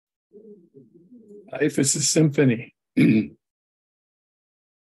Life is a symphony.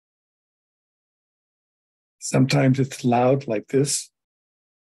 Sometimes it's loud like this.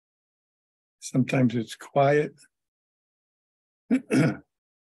 Sometimes it's quiet.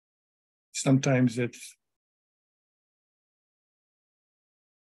 Sometimes it's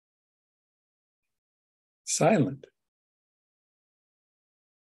silent.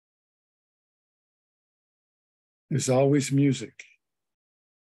 There's always music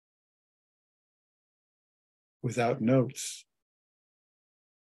without notes.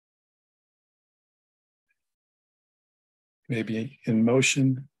 Maybe in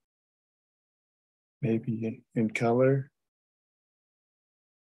motion, maybe in color,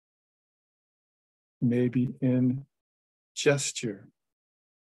 maybe in gesture.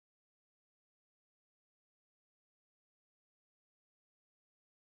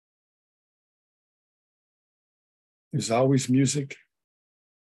 There's always music,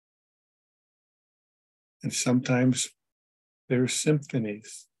 and sometimes there are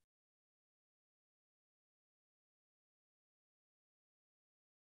symphonies.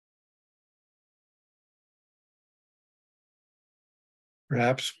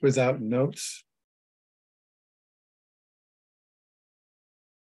 Perhaps without notes,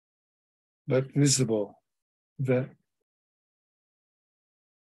 but visible, that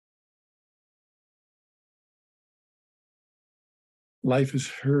life is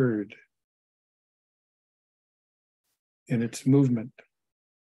heard in its movement,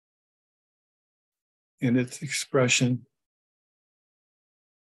 in its expression,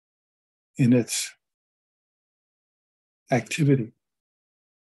 in its activity.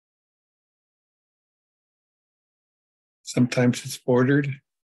 Sometimes it's ordered,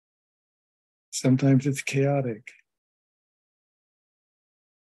 sometimes it's chaotic.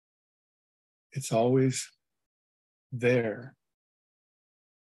 It's always there,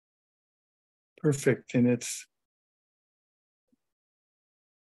 perfect in its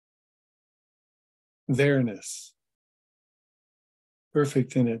there-ness,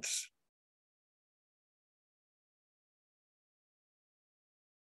 perfect in its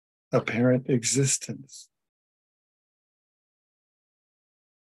apparent existence.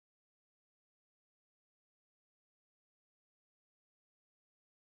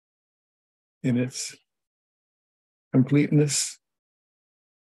 In its completeness,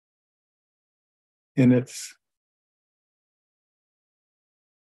 in its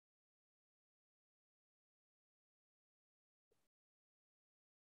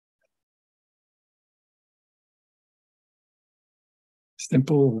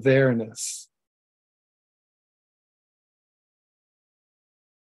simple there-ness.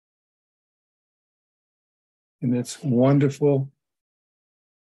 In its wonderful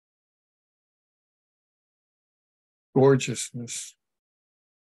gorgeousness.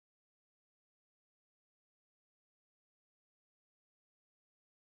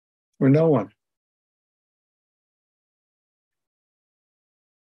 For no one.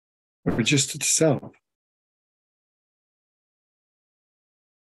 Or just itself.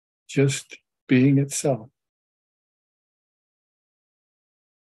 Just being itself.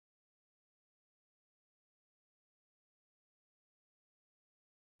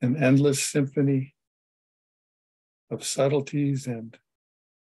 An endless symphony of subtleties and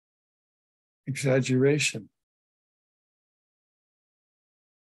exaggeration.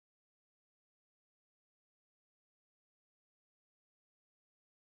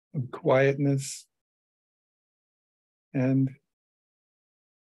 Of quietness and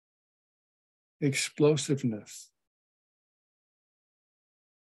explosiveness.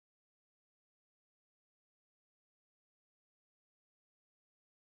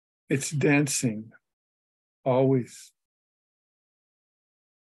 It's dancing always.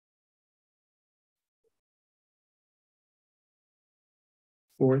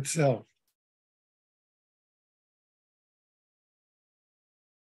 For itself.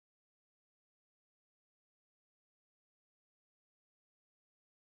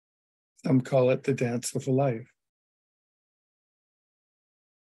 Some call it the dance of life.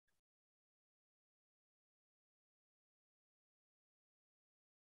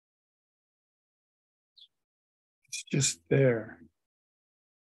 It's just there.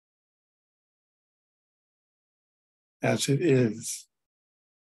 As it is.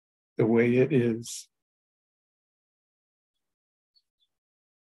 The way it is.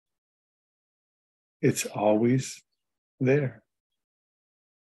 It's always there.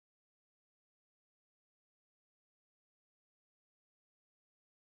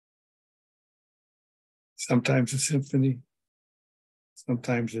 Sometimes a symphony,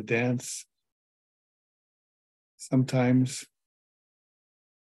 sometimes a dance, sometimes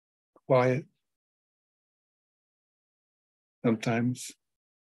quiet, sometimes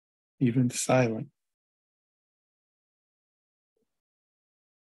even silent.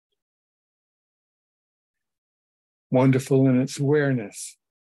 Wonderful in its awareness,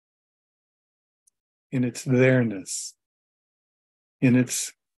 in its there-ness, in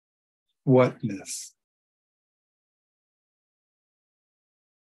its whatness.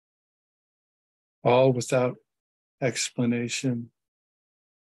 All without explanation,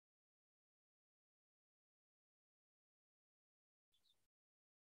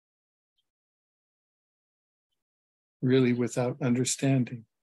 really without understanding.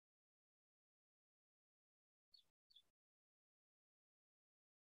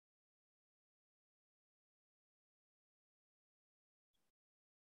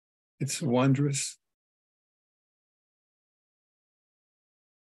 It's wondrous.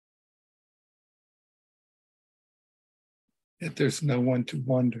 Yet there's no one to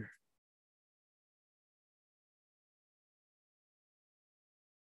wonder.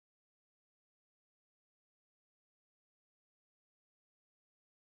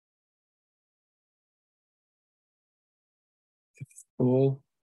 It's full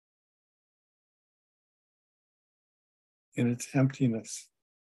in its emptiness.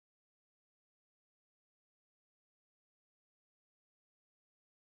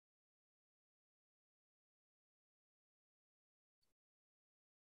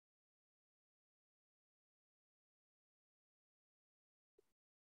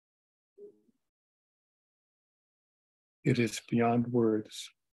 It is beyond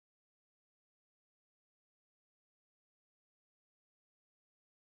words.